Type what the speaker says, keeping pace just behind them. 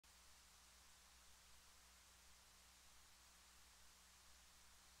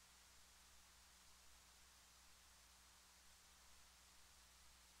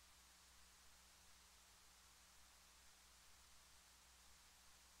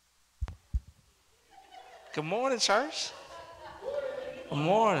Good morning, church. Good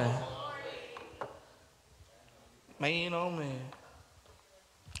morning. Man, oh man.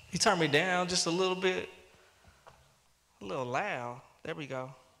 You turned me down just a little bit, a little loud. There we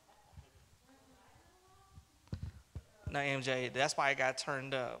go. No, MJ, that's why I got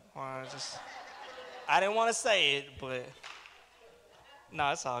turned up. I didn't want to say it, but no,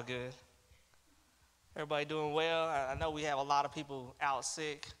 it's all good. Everybody doing well. I know we have a lot of people out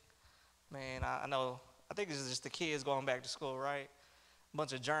sick. Man, I know. I think it's just the kids going back to school, right?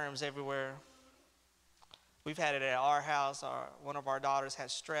 Bunch of germs everywhere. We've had it at our house. One of our daughters had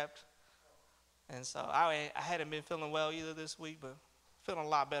strep. And so I hadn't been feeling well either this week, but feeling a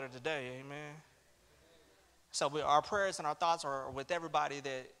lot better today, amen. So our prayers and our thoughts are with everybody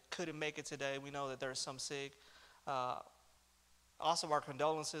that couldn't make it today. We know that there's some sick. Uh, Also, our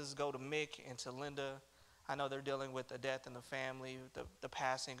condolences go to Mick and to Linda. I know they're dealing with a death in the family, the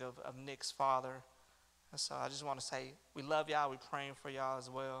passing of Nick's father. And so I just want to say we love y'all. We're praying for y'all as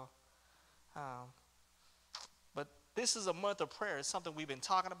well. Um, but this is a month of prayer. It's something we've been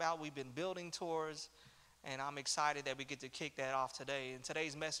talking about, we've been building towards, and I'm excited that we get to kick that off today. And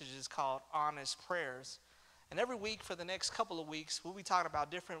today's message is called Honest Prayers. And every week for the next couple of weeks, we'll be talking about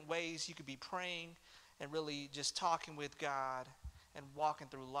different ways you could be praying and really just talking with God and walking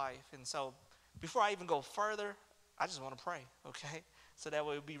through life. And so before I even go further, I just want to pray, okay? So that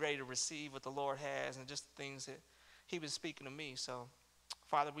way we'll be ready to receive what the Lord has and just the things that he was speaking to me. So,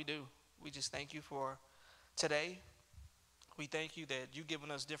 Father, we just thank you for today. We thank you that you've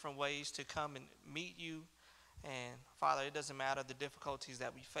given us different ways to come and meet you. And Father, it doesn't matter the difficulties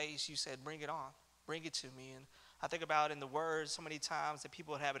that we face. You said, bring it on. Bring it to me. And I think about in the word so many times that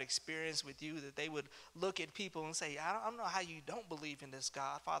people would have an experience with you, that they would look at people and say, I don't know how you don't believe in this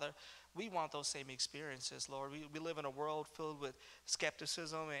God. Father, we want those same experiences, Lord. We live in a world filled with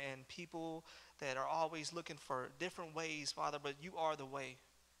skepticism and people that are always looking for different ways, Father, but you are the way.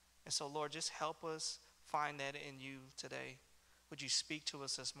 And so, Lord, just help us find that in you today. Would you speak to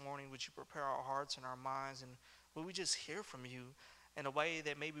us this morning? Would you prepare our hearts and our minds? And would we just hear from you in a way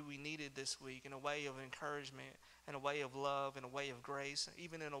that maybe we needed this week, in a way of encouragement, in a way of love, in a way of grace,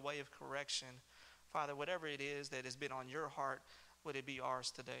 even in a way of correction? Father, whatever it is that has been on your heart, would it be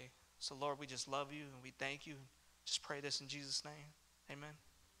ours today? So, Lord, we just love you and we thank you. Just pray this in Jesus' name. Amen.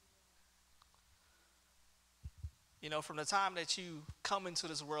 You know, from the time that you come into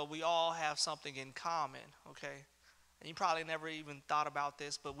this world, we all have something in common, okay? And you probably never even thought about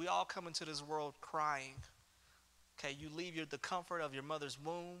this, but we all come into this world crying. Okay, you leave the comfort of your mother's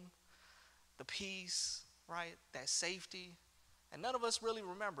womb, the peace, right? That safety. And none of us really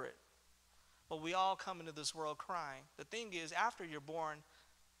remember it. But we all come into this world crying. The thing is, after you're born,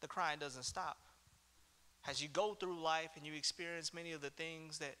 the crying doesn't stop. As you go through life and you experience many of the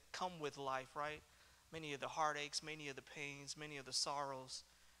things that come with life, right? Many of the heartaches, many of the pains, many of the sorrows,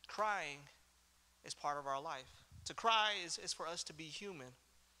 crying is part of our life. To cry is for us to be human.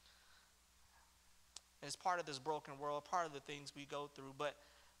 It's part of this broken world, part of the things we go through. But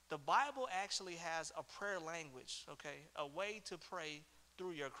the Bible actually has a prayer language, okay? A way to pray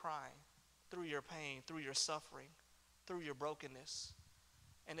through your crying, through your pain, through your suffering, through your brokenness.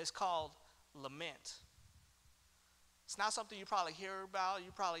 And it's called lament. It's not something you probably hear about.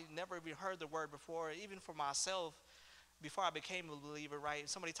 You probably never even heard the word before. Even for myself, before I became a believer, right?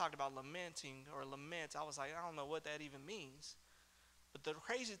 Somebody talked about lamenting or lament. I was like, I don't know what that even means. But the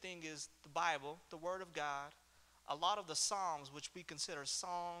crazy thing is the Bible, the Word of God, a lot of the Psalms, which we consider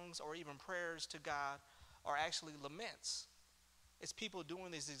songs or even prayers to God, are actually laments. It's people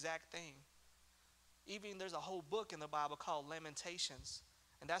doing this exact thing. Even there's a whole book in the Bible called Lamentations.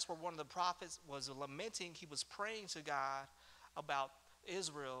 And that's where one of the prophets was lamenting. He was praying to God about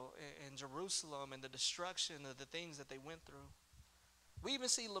Israel and Jerusalem and the destruction of the things that they went through. We even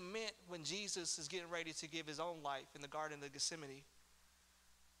see lament when Jesus is getting ready to give his own life in the Garden of Gethsemane.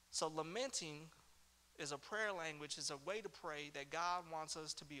 So lamenting is a prayer language, is a way to pray that God wants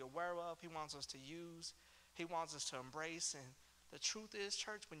us to be aware of. He wants us to use. He wants us to embrace. And the truth is,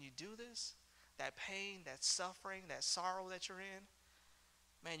 church, when you do this, that pain, that suffering, that sorrow that you're in,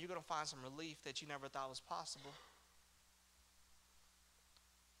 man, you're going to find some relief that you never thought was possible.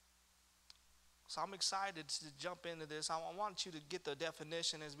 So I'm excited to jump into this. I want you to get the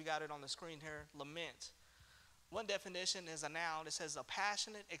definition as we got it on the screen here. Lament. One definition is a noun. It says a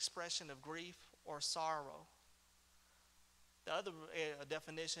passionate expression of grief or sorrow. The other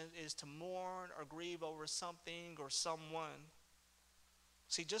definition is to mourn or grieve over something or someone.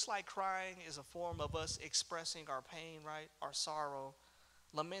 See, just like crying is a form of us expressing our pain, right? Our sorrow.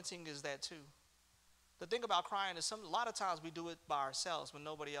 Lamenting is that too. The thing about crying is a lot of times we do it by ourselves when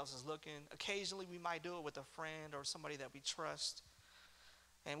nobody else is looking. Occasionally we might do it with a friend or somebody that we trust.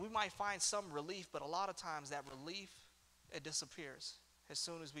 And we might find some relief, but a lot of times that relief, it disappears. As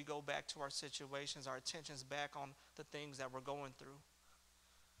soon as we go back to our situations, our attention's back on the things that we're going through.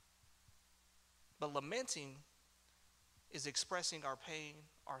 But lamenting is expressing our pain,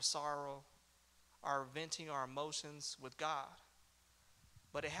 our sorrow, our venting our emotions with God.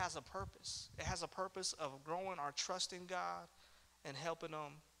 But it has a purpose. It has a purpose of growing our trust in God and helping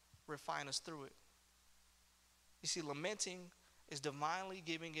Him refine us through it. You see, lamenting is divinely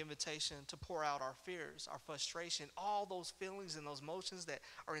giving invitation to pour out our fears, our frustration, all those feelings and those emotions that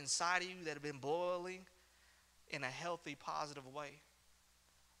are inside of you that have been boiling in a healthy, positive way.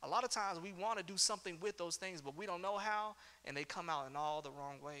 A lot of times we want to do something with those things, but we don't know how, and they come out in all the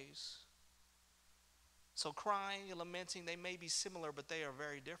wrong ways. So crying and lamenting, they may be similar, but they are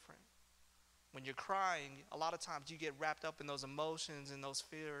very different. When you're crying, a lot of times you get wrapped up in those emotions and those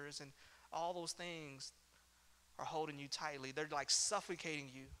fears, and all those things are holding you tightly. They're like suffocating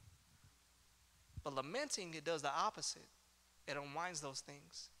you. But lamenting, it does the opposite. It unwinds those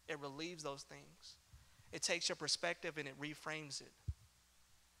things. It relieves those things. It takes your perspective and it reframes it.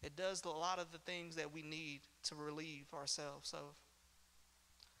 It does a lot of the things that we need to relieve ourselves of.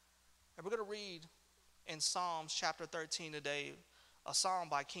 And we're going to read in Psalms chapter 13 today, a psalm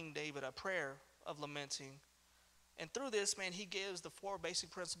by King David, a prayer of lamenting. And through this, man, he gives the 4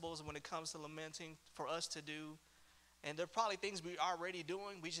 basic principles when it comes to lamenting for us to do. And they're probably things we're already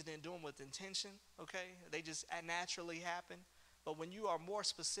doing. We just didn't do them with intention, okay? They just naturally happen. But when you are more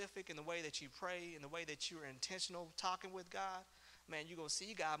specific in the way that you pray, in the way that you're intentional talking with God, man, you're going to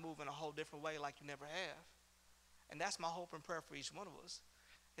see God move in a whole different way like you never have. And that's my hope and prayer for each one of us,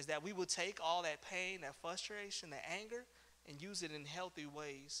 is that we will take all that pain, that frustration, that anger, and use it in healthy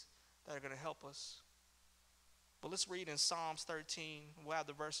ways that are going to help us. But let's read in Psalms 13. We'll have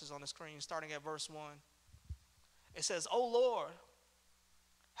the verses on the screen, starting at verse 1. It says, "O Lord,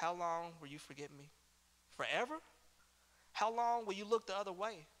 how long will you forget me? Forever? How long will you look the other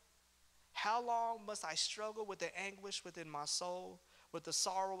way? How long must I struggle with the anguish within my soul, with the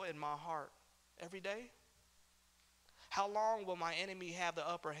sorrow in my heart every day? How long will my enemy have the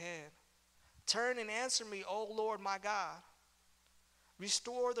upper hand? Turn and answer me, O Lord my God.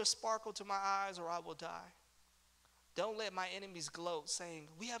 Restore the sparkle to my eyes, or I will die. Don't let my enemies gloat, saying,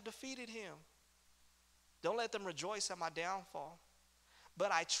 we have defeated him. Don't let them rejoice at my downfall.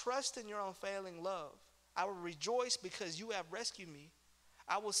 But I trust in your unfailing love. I will rejoice because you have rescued me.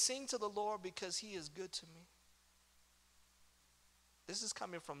 I will sing to the Lord because he is good to me." This is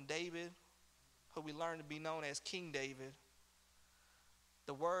coming from David, who we learn to be known as King David.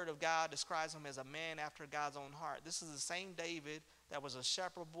 The word of God describes him as a man after God's own heart. This is the same David that was a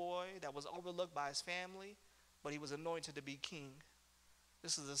shepherd boy, that was overlooked by his family, but he was anointed to be king.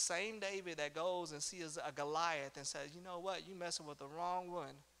 This is the same David that goes and sees a Goliath and says, you know what, you messing with the wrong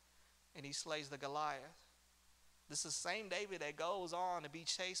one. And he slays the Goliath. This is the same David that goes on to be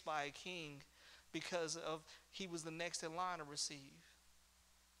chased by a king because of he was the next in line to receive.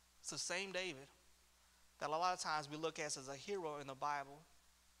 It's the same David that a lot of times we look at as a hero in the Bible.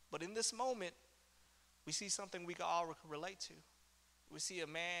 But in this moment, we see something we can all relate to. We see a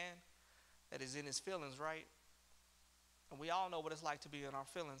man that is in his feelings, right? And we all know what it's like to be in our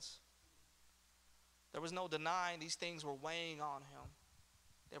feelings. There was no denying these things were weighing on him.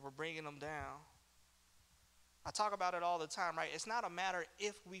 They were bringing him down. I talk about it all the time, right? It's not a matter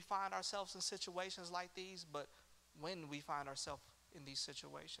if we find ourselves in situations like these, but when we find ourselves in these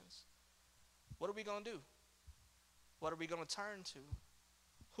situations. What are we going to do? What are we going to turn to?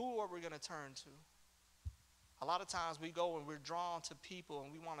 Who are we going to turn to? A lot of times we go and we're drawn to people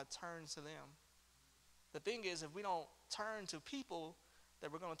and we want to turn to them. The thing is, if we don't turn to people,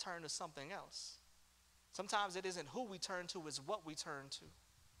 then we're going to turn to something else. Sometimes it isn't who we turn to, it's what we turn to.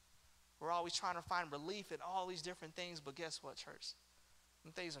 We're always trying to find relief in all these different things, but guess what, church?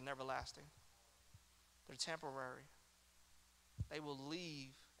 Them things are never lasting. They're temporary. They will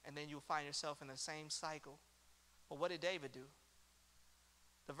leave, and then you'll find yourself in the same cycle. But what did David do?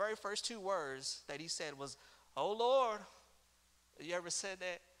 The very first 2 words that he said was, "Oh Lord." You ever said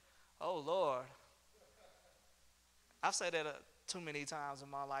that? Oh Lord. I've said that too many times in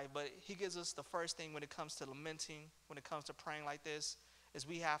my life, but he gives us the first thing when it comes to lamenting, when it comes to praying like this, is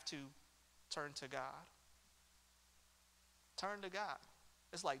we have to turn to God. Turn to God.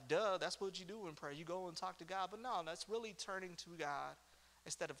 It's like, duh, that's what you do in prayer. You go and talk to God. But no, that's really turning to God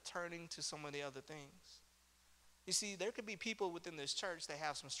instead of turning to some of the other things. You see, there could be people within this church that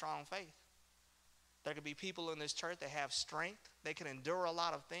have some strong faith. There could be people in this church that have strength. They can endure a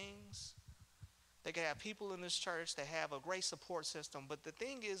lot of things. They can have people in this church that have a great support system. But the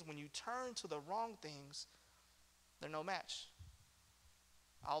thing is, when you turn to the wrong things, they're no match.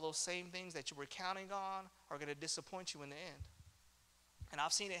 All those same things that you were counting on are going to disappoint you in the end. And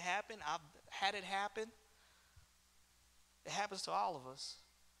I've seen it happen. I've had it happen. It happens to all of us.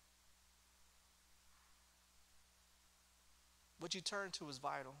 What you turn to is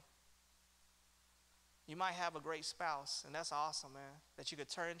vital. You might have a great spouse, and that's awesome, man, that you could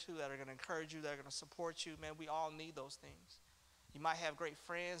turn to, that are going to encourage you, that are going to support you. Man, we all need those things. You might have great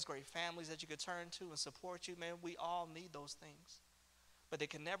friends, great families that you could turn to and support you. Man, we all need those things. But they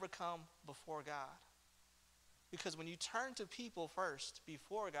can never come before God. Because when you turn to people first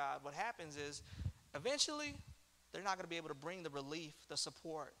before God, what happens is eventually they're not going to be able to bring the relief, the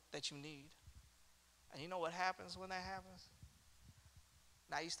support that you need. And you know what happens when that happens?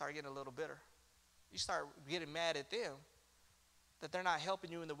 Now you start getting a little bitter. You start getting mad at them that they're not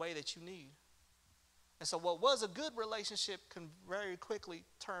helping you in the way that you need. And so what was a good relationship can very quickly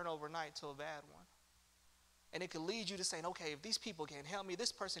turn overnight to a bad one. And it can lead you to saying, okay, if these people can't help me,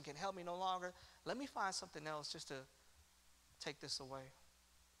 this person can help me no longer, let me find something else just to take this away.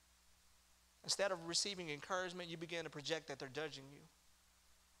 Instead of receiving encouragement, you begin to project that they're judging you.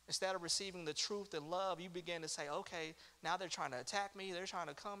 Instead of receiving the truth and love, you begin to say, okay, now they're trying to attack me, they're trying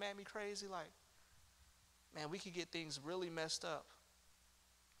to come at me crazy. Like, man, we can get things really messed up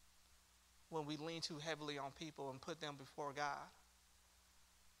when we lean too heavily on people and put them before God.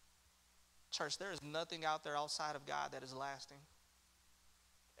 Church, there is nothing out there outside of God that is lasting.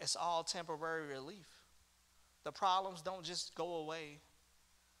 It's all temporary relief. The problems don't just go away.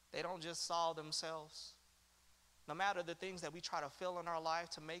 They don't just solve themselves. No matter the things that we try to fill in our life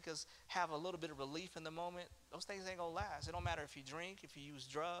to make us have a little bit of relief in the moment, those things ain't gonna last. It don't matter if you drink, if you use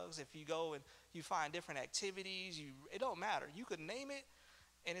drugs, if you go and you find different activities, it don't matter. You could name it,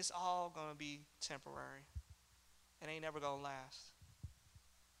 and it's all gonna be temporary. It ain't never gonna last.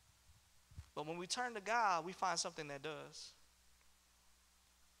 But when we turn to God, we find something that does.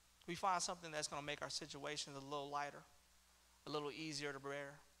 We find something that's going to make our situations a little lighter, a little easier to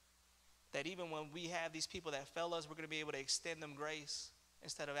bear. That even when we have these people that fail us, we're going to be able to extend them grace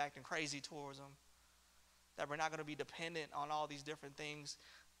instead of acting crazy towards them. That we're not going to be dependent on all these different things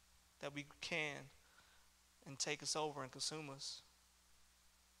that we can and take us over and consume us.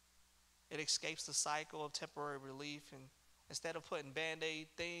 It escapes the cycle of temporary relief, and instead of putting Band-Aid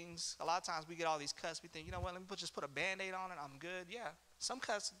things, a lot of times we get all these cuts. We think, you know what, let me just put a Band-Aid on it. I'm good. Yeah, some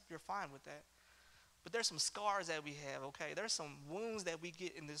cuts, you're fine with that. But there's some scars that we have, okay? There's some wounds that we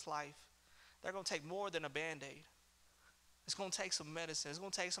get in this life. They're going to take more than a Band-Aid. It's going to take some medicine. It's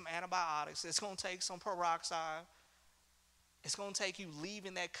going to take some antibiotics. It's going to take some peroxide. It's going to take you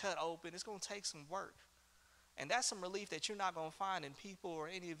leaving that cut open. It's going to take some work. And that's some relief that you're not going to find in people or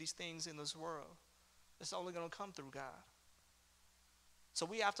any of these things in this world. It's only going to come through God. So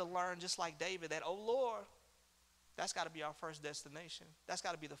we have to learn, just like David, that, oh Lord, that's got to be our first destination. That's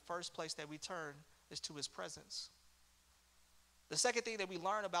got to be the first place that we turn, is to his presence. The second thing that we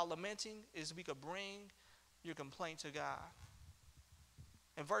learn about lamenting is we could bring your complaint to God.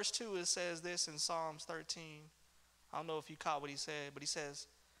 In verse 2, it says this in Psalms 13. I don't know if you caught what he said, but he says,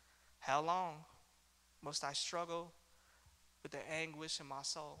 how long must I struggle with the anguish in my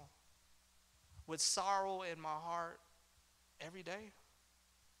soul, with sorrow in my heart every day?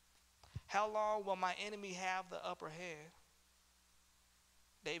 How long will my enemy have the upper hand?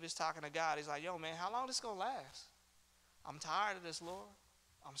 David's talking to God. He's like, yo, man, how long is this going to last? I'm tired of this, Lord.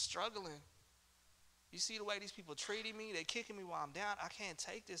 I'm struggling. You see the way these people treating me? They're kicking me while I'm down. I can't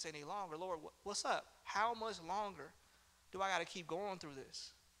take this any longer. Lord, what's up? How much longer do I got to keep going through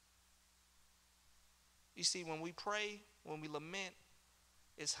this? You see, when we pray, when we lament,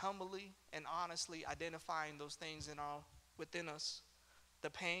 it's humbly and honestly identifying those things within us. The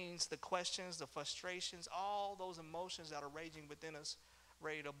pains, the questions, the frustrations, all those emotions that are raging within us,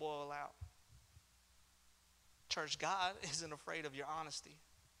 ready to boil out. Church, God isn't afraid of your honesty.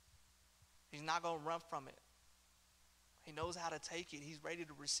 He's not going to run from it. He knows how to take it. He's ready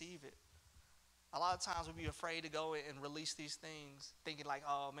to receive it. A lot of times we'll be afraid to go and release these things, thinking like,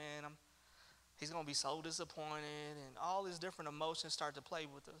 oh man, he's going to be so disappointed, and all these different emotions start to play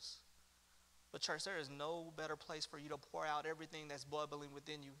with us. But church, there is no better place for you to pour out everything that's bubbling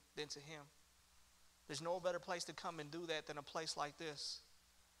within you than to him. There's no better place to come and do that than a place like this.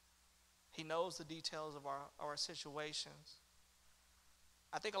 He knows the details of our situations.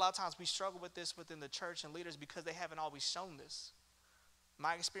 I think a lot of times we struggle with this within the church and leaders because they haven't always shown this.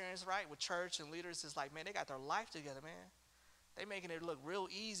 My experience, right, with church and leaders is like, man, they got their life together, man. They making it look real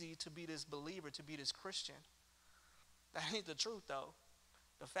easy to be this believer, to be this Christian. That ain't the truth, though.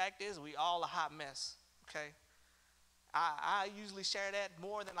 The fact is, we all a hot mess, okay? I usually share that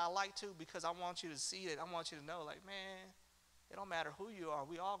more than I like to because I want you to see it. I want you to know, like, man, it don't matter who you are.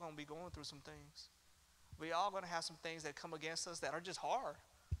 We all going to be going through some things. We all going to have some things that come against us that are just hard.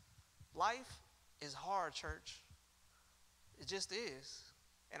 Life is hard, church. It just is.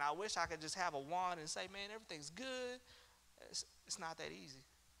 And I wish I could just have a wand and say, man, everything's good. It's not that easy.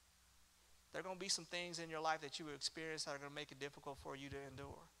 There are going to be some things in your life that you will experience that are going to make it difficult for you to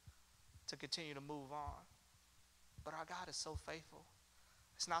endure, to continue to move on. But our God is so faithful.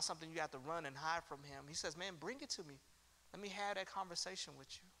 It's not something you have to run and hide from him. He says, man, bring it to me. Let me have that conversation with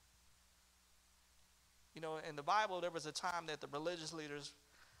you. You know, in the Bible, there was a time that the religious leaders,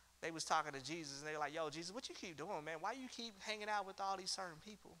 they was talking to Jesus, and they were like, yo, Jesus, what you keep doing, man? Why you keep hanging out with all these certain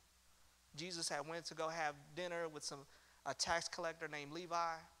people? Jesus had went to go have dinner with a tax collector named Levi.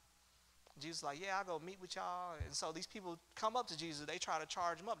 Jesus like, yeah, I'll go meet with y'all. And so these people come up to Jesus. They try to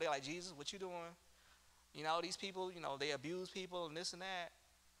charge him up. They're like, Jesus, what you doing? You know, these people, you know, they abuse people and this and that.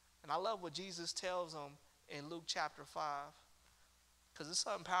 And I love what Jesus tells them in Luke chapter 5, because it's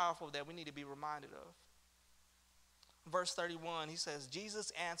something powerful that we need to be reminded of. Verse 31, he says,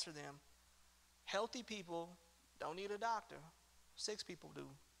 Jesus answered them, healthy people don't need a doctor. Sick people do.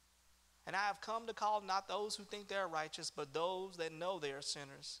 And I have come to call not those who think they are righteous, but those that know they are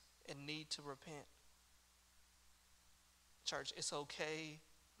sinners and need to repent. Church, it's okay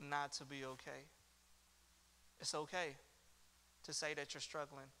not to be okay. It's okay to say that you're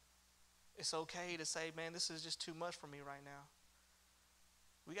struggling. It's okay to say, man, this is just too much for me right now.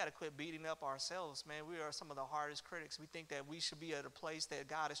 We got to quit beating up ourselves, man. We are some of the hardest critics. We think that we should be at a place that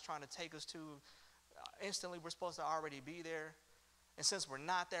God is trying to take us to. Instantly, we're supposed to already be there. And since we're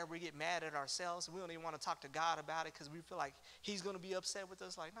not there, we get mad at ourselves. We don't even want to talk to God about it because we feel like he's going to be upset with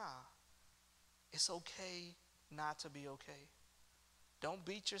us. Like, nah, it's okay not to be okay. Don't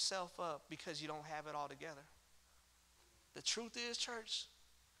beat yourself up because you don't have it all together. The truth is, church,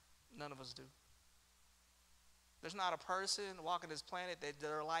 none of us do. There's not a person walking this planet that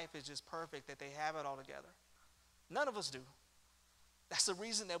their life is just perfect, that they have it all together. None of us do. That's the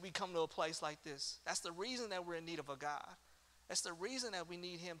reason that we come to a place like this. That's the reason that we're in need of a God. That's the reason that we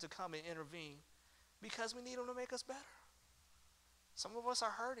need him to come and intervene, because we need him to make us better. Some of us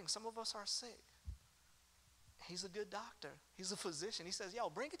are hurting. Some of us are sick. He's a good doctor. He's a physician. He says, yo,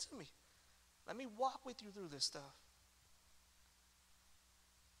 bring it to me. Let me walk with you through this stuff.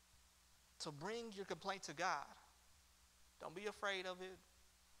 So bring your complaint to God. Don't be afraid of it.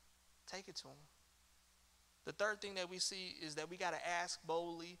 Take it to him. The third thing that we see is that we got to ask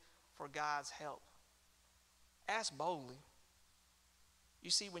boldly for God's help. Ask boldly. You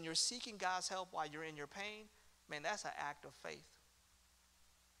see, when you're seeking God's help while you're in your pain, man, that's an act of faith.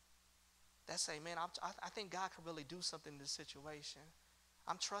 That's saying, man, I think God can really do something in this situation.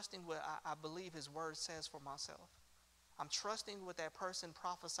 I'm trusting what I believe his word says for myself. I'm trusting what that person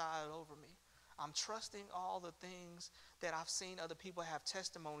prophesied over me. I'm trusting all the things that I've seen other people have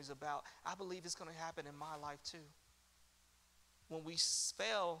testimonies about. I believe it's going to happen in my life too. When we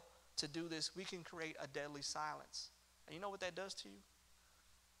fail to do this, we can create a deadly silence. And you know what that does to you?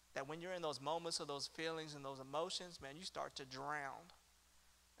 That when you're in those moments of those feelings and those emotions, man, you start to drown.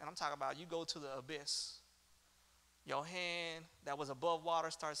 And I'm talking about you go to the abyss. Your hand that was above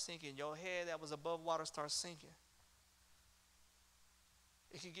water starts sinking. Your head that was above water starts sinking.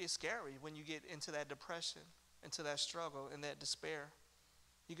 It can get scary when you get into that depression, into that struggle, and that despair.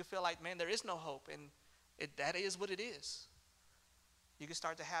 You can feel like, man, there is no hope, and that is what it is. You can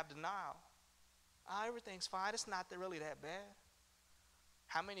start to have denial. Everything's fine. It's not really that bad.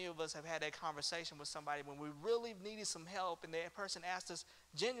 How many of us have had that conversation with somebody when we really needed some help, and that person asked us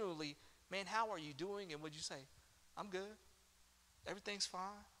genuinely, man, how are you doing? And would you say, I'm good. Everything's fine.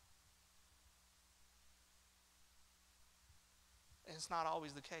 And it's not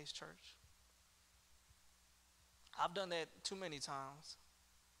always the case, church. I've done that too many times.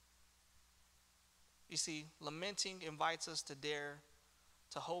 You see, lamenting invites us to dare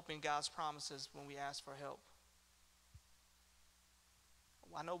to hope in God's promises when we ask for help.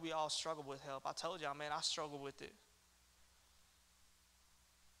 I know we all struggle with help. I told y'all, man, I struggle with it.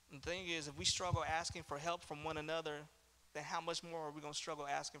 And the thing is, if we struggle asking for help from one another, then how much more are we going to struggle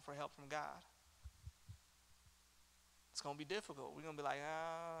asking for help from God? It's going to be difficult. We're going to be like,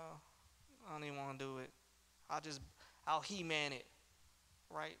 I don't even want to do it. I'll he-man it,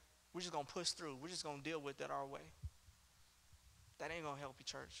 right? We're just going to push through. We're just going to deal with it our way. That ain't going to help you,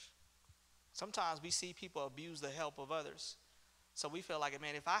 church. Sometimes we see people abuse the help of others. So we feel like,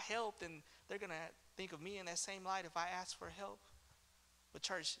 man, if I help, then they're going to think of me in that same light if I ask for help. But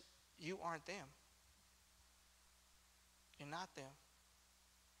church, you aren't them. You're not them.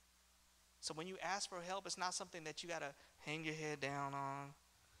 So when you ask for help, it's not something that you got to hang your head down on.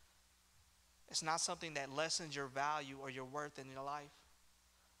 It's not something that lessens your value or your worth in your life.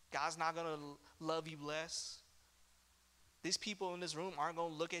 God's not going to love you less. These people in this room aren't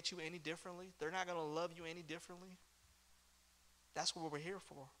going to look at you any differently. They're not going to love you any differently. That's what we're here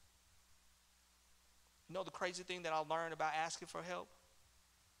for. You know the crazy thing that I learned about asking for help?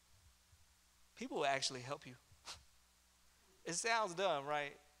 People will actually help you. It sounds dumb,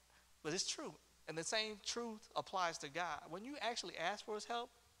 right? But it's true. And the same truth applies to God. When you actually ask for his help,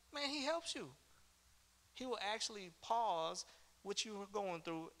 man, he helps you. He will actually pause what you are going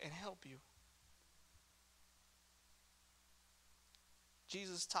through and help you.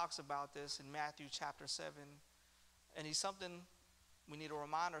 Jesus talks about this in Matthew chapter 7, and he's something we need to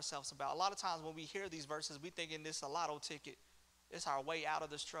remind ourselves about. A lot of times when we hear these verses, we thinking this is a lotto ticket. It's our way out of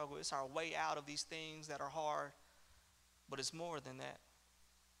the struggle. It's our way out of these things that are hard, but it's more than that.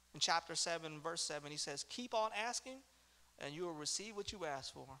 In chapter 7, verse 7, he says, keep on asking, and you will receive what you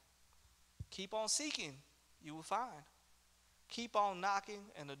ask for. Keep on seeking, you will find. Keep on knocking,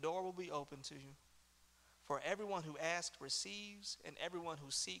 and the door will be open to you. For everyone who asks receives, and everyone who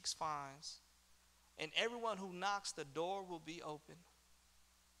seeks finds. And everyone who knocks, the door will be open.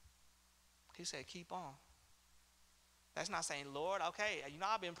 He said, keep on. That's not saying, Lord, okay, you know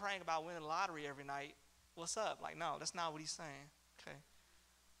I've been praying about winning the lottery every night. What's up? Like, no, that's not what he's saying. Okay.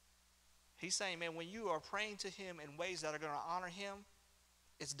 He's saying, man, when you are praying to him in ways that are going to honor him,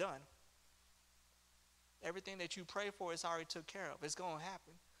 it's done. Everything that you pray for is already took care of. It's going to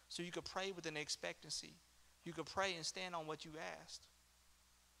happen. So you could pray with an expectancy. You could pray and stand on what you asked.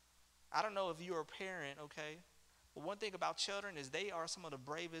 I don't know if you're a parent, okay? But one thing about children is they are some of the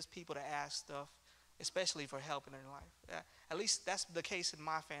bravest people to ask stuff, especially for help in their life. At least that's the case in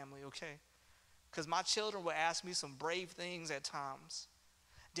my family, okay? Because my children will ask me some brave things at times.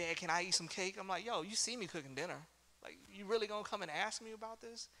 Dad, can I eat some cake? I'm like, yo, you see me cooking dinner. Like, you really going to come and ask me about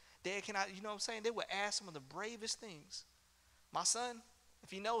this? Dad, can I, you know what I'm saying? They would ask some of the bravest things. My son,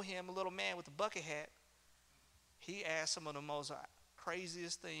 if you know him, a little man with a bucket hat, he asks some of the most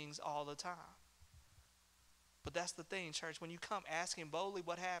craziest things all the time. But that's the thing, church. When you come asking boldly,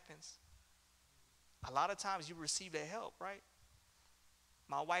 what happens? A lot of times you receive that help, right?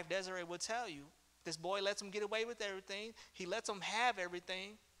 My wife Desiree will tell you, this boy lets him get away with everything. He lets them have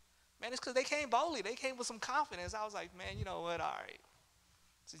everything. Man, it's because they came boldly. They came with some confidence. I was like, man, you know what? All right.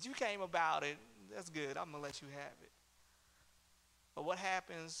 Since you came about it, that's good. I'm going to let you have it. But what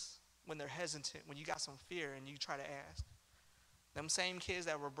happens when they're hesitant, when you got some fear and you try to ask? Them same kids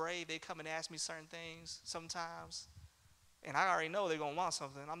that were brave, they come and ask me certain things sometimes, and I already know they're going to want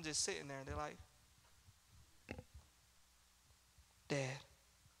something. I'm just sitting there, and they're like, Dad.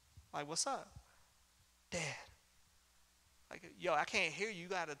 Like, what's up? Dad. Like, yo, I can't hear you. You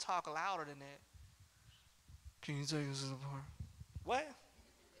got to talk louder than that. Can you take us to the park? What?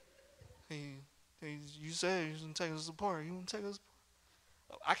 You said you was going to take us to the park. You want to take us to the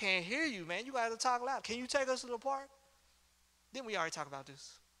park? I can't hear you, man. You got to talk loud. Can you take us to the park? Didn't we already talk about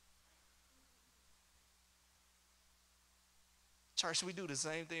this? Church, we do the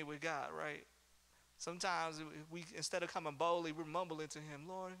same thing with God, right? Sometimes we, instead of coming boldly, we're mumbling to him,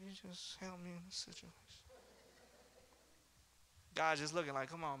 Lord, if you just help me in this situation. God's just looking like,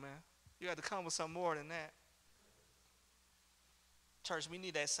 come on, man. You got to come with something more than that. Church, we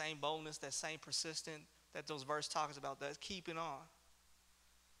need that same boldness, that same persistence that those verse talks about, that keeping on.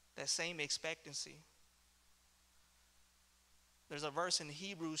 That same expectancy. There's a verse in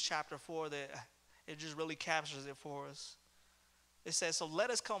Hebrews chapter 4 that it just really captures it for us. It says, so let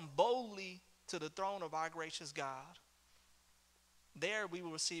us come boldly to the throne of our gracious God. There we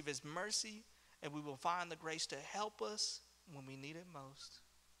will receive his mercy, and we will find the grace to help us when we need it most.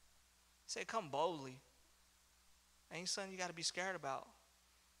 He said, come boldly. Ain't something you got to be scared about.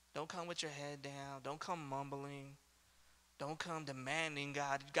 Don't come with your head down. Don't come mumbling. Don't come demanding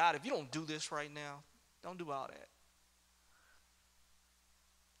God. God, if you don't do this right now, don't do all that.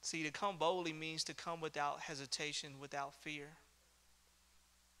 See, to come boldly means to come without hesitation, without fear.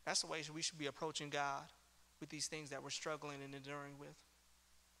 That's the way we should be approaching God with these things that we're struggling and enduring with.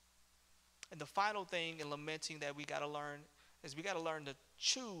 And the final thing in lamenting that we got to learn is we got to learn to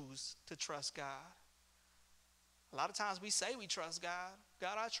choose to trust God. A lot of times we say we trust God.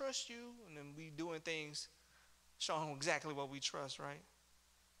 God, I trust you. And then we doing things showing exactly what we trust, right?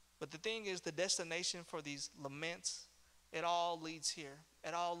 But the thing is, the destination for these laments, it all leads here.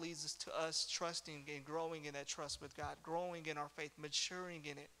 It all leads to us trusting and growing in that trust with God, growing in our faith, maturing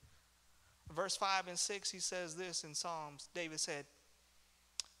in it. Verse 5 and 6, he says this in Psalms. David said,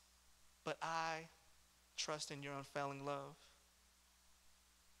 but I trust in your unfailing love.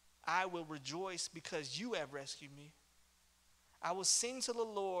 I will rejoice because you have rescued me. I will sing to the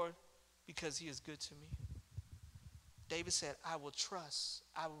Lord because he is good to me. David said, I will trust,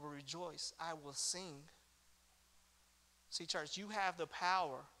 I will rejoice, I will sing. See, church, you have the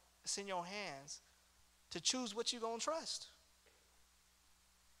power. It's in your hands to choose what you're going to trust.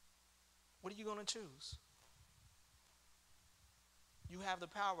 What are you going to choose? You have the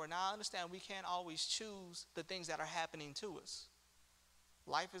power. Now, I understand we can't always choose the things that are happening to us.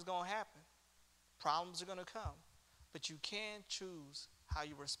 Life is going to happen. Problems are going to come. But you can choose how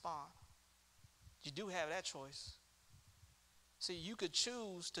you respond. You do have that choice. See, you could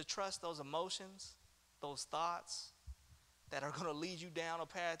choose to trust those emotions, those thoughts that are going to lead you down a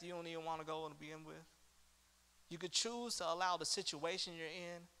path you don't even want to go and begin with. You could choose to allow the situation you're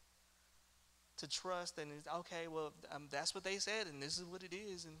in to trust, and it's, okay, well, that's what they said, and this is what it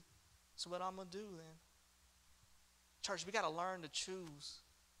is, and that's what I'm going to do then. Church, we got to learn to choose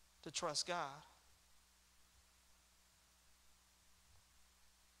to trust God.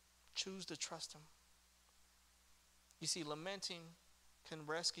 Choose to trust him. You see, lamenting can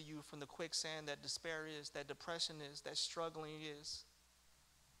rescue you from the quicksand that despair is, that depression is, that struggling is.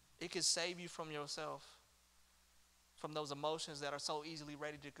 It can save you from yourself, from those emotions that are so easily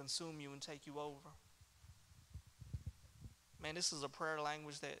ready to consume you and take you over. Man, this is a prayer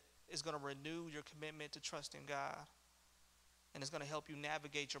language that is going to renew your commitment to trusting God, and it's going to help you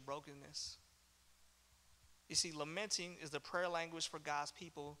navigate your brokenness. You see, lamenting is the prayer language for God's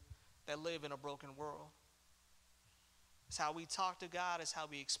people that live in a broken world. It's how we talk to God. It's how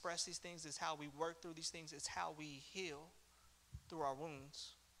we express these things. It's how we work through these things. It's how we heal through our wounds.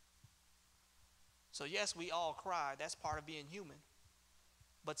 So yes, we all cry. That's part of being human.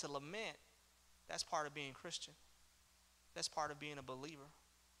 But to lament, that's part of being Christian. That's part of being a believer.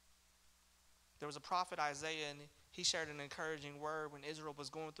 There was a prophet, Isaiah, and he shared an encouraging word when Israel was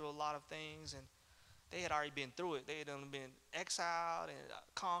going through a lot of things, and they had already been through it. They had been exiled and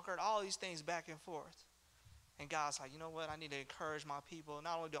conquered, all these things back and forth. And God's like, you know what? I need to encourage my people.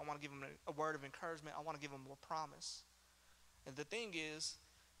 Not only do I want to give them a word of encouragement, I want to give them a promise. And the thing is,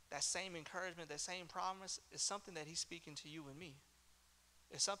 that same encouragement, that same promise is something that he's speaking to you and me.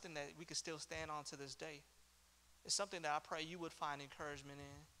 It's something that we can still stand on to this day. It's something that I pray you would find encouragement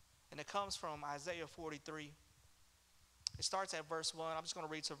in. And it comes from Isaiah 43. It starts at verse 1. I'm just going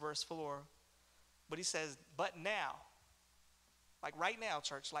to read to verse 4. But he says, but now, like right now,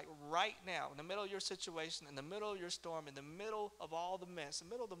 church, like right now, in the middle of your situation, in the middle of your storm, in the middle of all the mess, in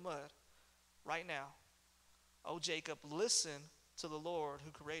the middle of the mud, right now, O Jacob, listen to the Lord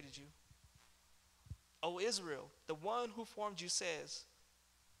who created you. O Israel, the one who formed you says,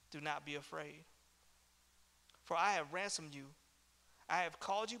 do not be afraid. For I have ransomed you. I have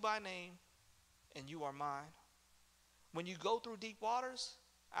called you by name, and you are mine. When you go through deep waters,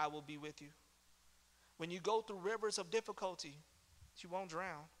 I will be with you. When you go through rivers of difficulty, you won't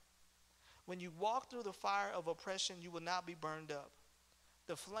drown. When you walk through the fire of oppression, you will not be burned up.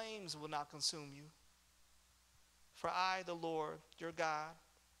 The flames will not consume you. For I, the Lord, your God,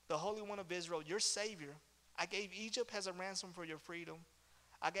 the Holy One of Israel, your Savior, I gave Egypt as a ransom for your freedom.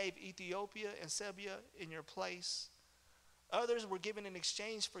 I gave Ethiopia and Seba in your place. Others were given in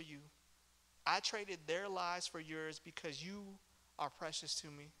exchange for you. I traded their lives for yours because you are precious to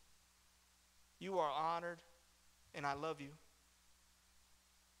me. You are honored, and I love you.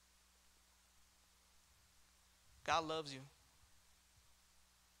 God loves you.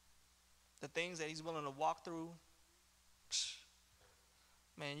 The things that he's willing to walk through,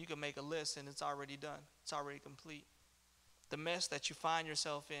 man, you can make a list and it's already done. It's already complete. The mess that you find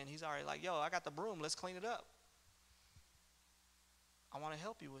yourself in, he's already like, yo, I got the broom. Let's clean it up. I want to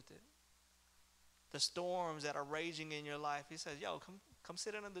help you with it. The storms that are raging in your life, he says, yo, come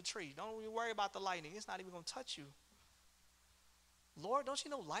sit under the tree. Don't even worry about the lightning. It's not even going to touch you. Lord, don't you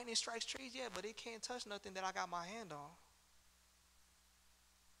know lightning strikes trees? Yeah, but it can't touch nothing that I got my hand on.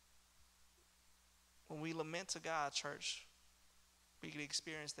 When we lament to God, church, we can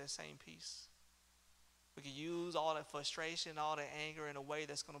experience that same peace. We can use all that frustration, all that anger in a way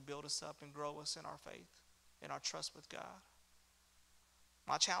that's going to build us up and grow us in our faith, in our trust with God.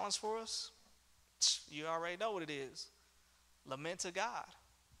 My challenge for us, you already know what it is. Lament to God.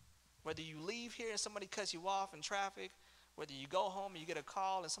 Whether you leave here and somebody cuts you off in traffic, whether you go home and you get a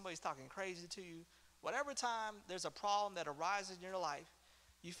call and somebody's talking crazy to you, whatever time there's a problem that arises in your life,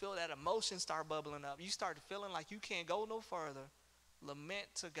 you feel that emotion start bubbling up. You start feeling like you can't go no further. Lament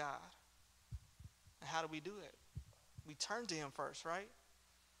to God. And how do we do it? We turn to him first, right?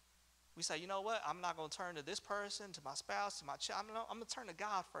 We say, you know what? I'm not going to turn to this person, to my spouse, to my child. I'm going to turn to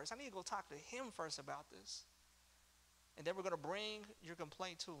God first. I need to go talk to him first about this. And then we're going to bring your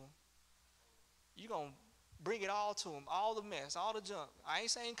complaint to him. You're going to bring it all to him, all the mess, all the junk. I ain't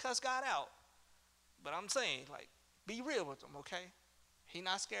saying cuss God out, but I'm saying, like, be real with him, okay? He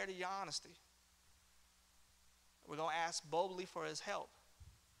not scared of your honesty. We're going to ask boldly for his help.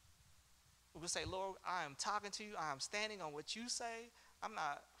 We're going to say, Lord, I am talking to you. I am standing on what you say. I'm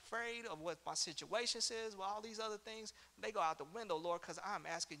not afraid of what my situation says, with all these other things. They go out the window, Lord, because I'm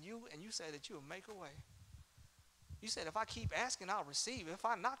asking you, and you say that you will make a way. You said if I keep asking, I'll receive. If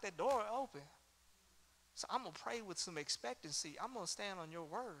I knock that door open. So I'm going to pray with some expectancy. I'm going to stand on your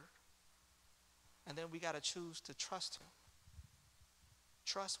word. And then we got to choose to trust him.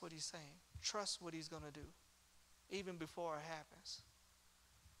 Trust what he's saying. Trust what he's going to do, even before it happens.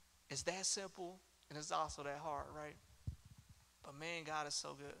 It's that simple, and it's also that hard, right? But man, God is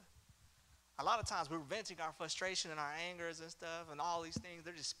so good. A lot of times we're venting our frustration and our angers and stuff, and all these things,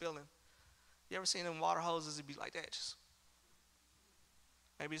 they're just spilling. You ever seen them water hoses? It'd be like that, just.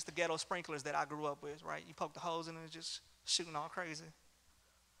 Maybe it's the ghetto sprinklers that I grew up with, right? You poke the hose in and it's just shooting all crazy.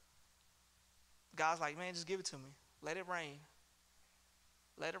 God's like, man, just give it to me. Let it rain.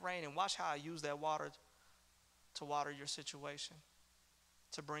 Let it rain, and watch how I use that water to water your situation,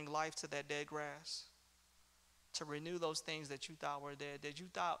 to bring life to that dead grass, to renew those things that you thought were dead, that you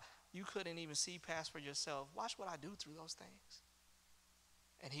thought you couldn't even see past for yourself. Watch what I do through those things.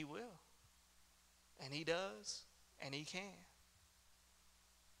 And he will. And he does. And he can.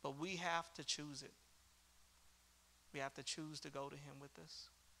 But we have to choose it. We have to choose to go to him with this.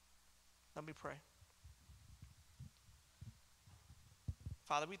 Let me pray.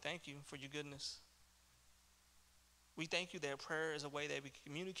 Father, we thank you for your goodness. We thank you that prayer is a way that we can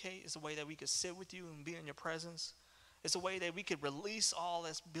communicate. It's a way that we can sit with you and be in your presence. It's a way that we could release all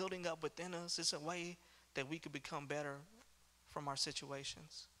that's building up within us. It's a way that we could become better from our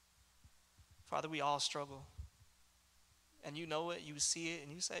situations. Father, we all struggle. And you know it, you see it,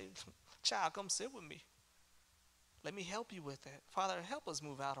 and you say, child, come sit with me. Let me help you with that. Father, help us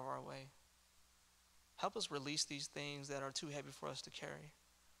move out of our way. Help us release these things that are too heavy for us to carry.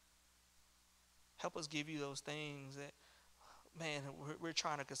 Help us give you those things that, man, we're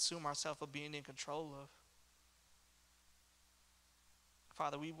trying to consume ourselves of being in control of.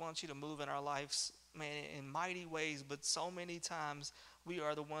 Father, we want you to move in our lives, man, in mighty ways, but so many times we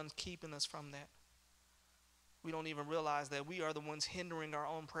are the ones keeping us from that. We don't even realize that we are the ones hindering our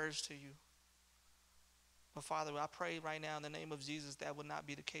own prayers to you. But Father, I pray right now in the name of Jesus that would not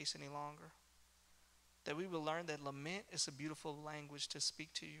be the case any longer. That we will learn that lament is a beautiful language to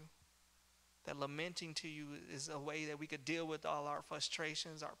speak to you. That lamenting to you is a way that we could deal with all our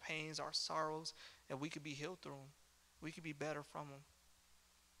frustrations, our pains, our sorrows, and we could be healed through them. We could be better from them.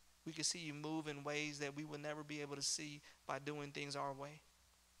 We could see you move in ways that we would never be able to see by doing things our way.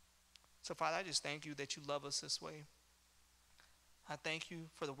 So, Father, I just thank you that you love us this way. I thank you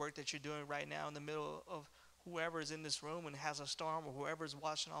for the work that you're doing right now in the middle of whoever is in this room and has a storm, or whoever is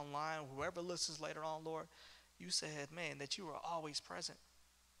watching online, or whoever listens later on, Lord. You said, man, that you are always present,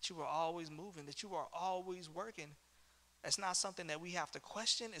 that you are always moving, that you are always working. It's not something that we have to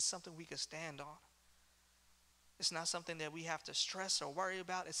question. It's something we can stand on. It's not something that we have to stress or worry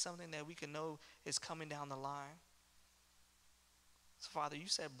about. It's something that we can know is coming down the line. So, Father, you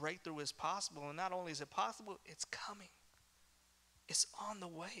said breakthrough is possible. And not only is it possible, it's coming. It's on the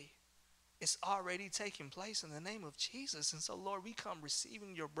way. It's already taking place in the name of Jesus. And so, Lord, we come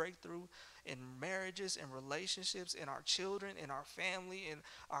receiving your breakthrough in marriages and relationships, in our children, in our family, in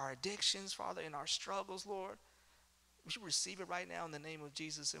our addictions, Father, in our struggles, Lord. We should receive it right now in the name of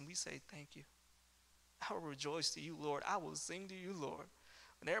Jesus. And we say thank you. I will rejoice to you, Lord. I will sing to you, Lord.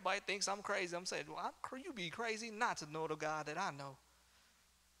 When everybody thinks I'm crazy, I'm saying, well, you be crazy not to know the God that I know.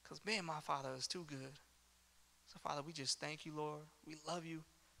 Because, man, my Father is too good. So, Father, we just thank you, Lord. We love you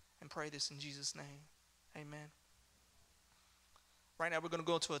and pray this in Jesus' name. Amen. Right now, we're going to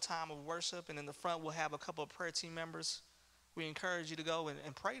go to a time of worship, and in the front, we'll have a couple of prayer team members. We encourage you to go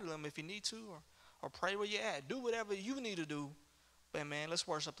and pray to them if you need to, or pray where you're at. Do whatever you need to do. But, man, let's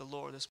worship the Lord this